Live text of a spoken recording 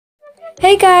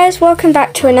Hey guys, welcome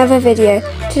back to another video.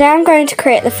 Today I'm going to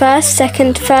create the first,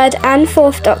 second, third and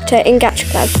fourth Doctor in Gacha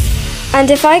Club.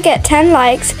 And if I get 10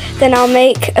 likes, then I'll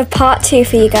make a part 2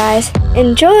 for you guys.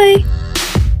 Enjoy!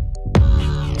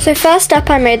 So first up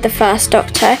I made the first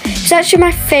Doctor. It's actually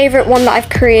my favourite one that I've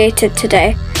created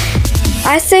today.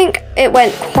 I think it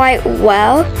went quite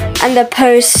well and the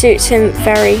pose suits him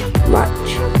very much.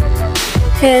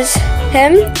 Here's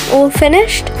him, all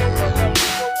finished.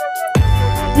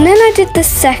 And then I did the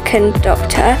second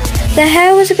Doctor. The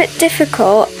hair was a bit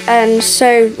difficult and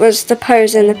so was the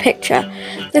pose in the picture.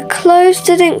 The clothes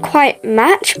didn't quite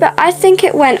match, but I think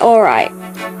it went alright.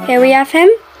 Here we have him.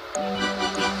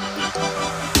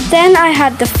 Then I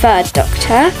had the third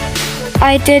Doctor.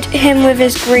 I did him with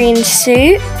his green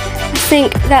suit. I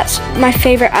think that's my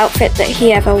favourite outfit that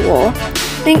he ever wore.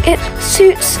 I think it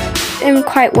suits him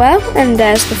quite well, and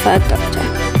there's the third Doctor.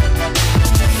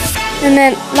 And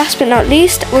then, last but not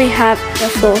least, we have the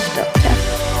fourth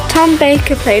Doctor. Tom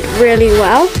Baker played really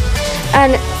well,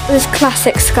 and this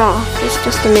classic scarf is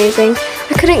just amazing.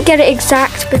 I couldn't get it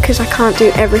exact because I can't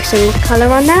do every single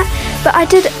colour on that, but I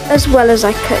did as well as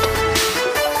I could.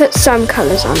 Put some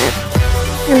colours on it.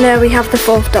 And there we have the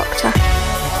fourth Doctor.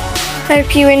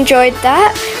 Hope you enjoyed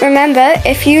that. Remember,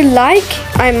 if you like,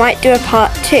 I might do a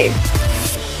part 2.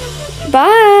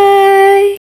 Bye!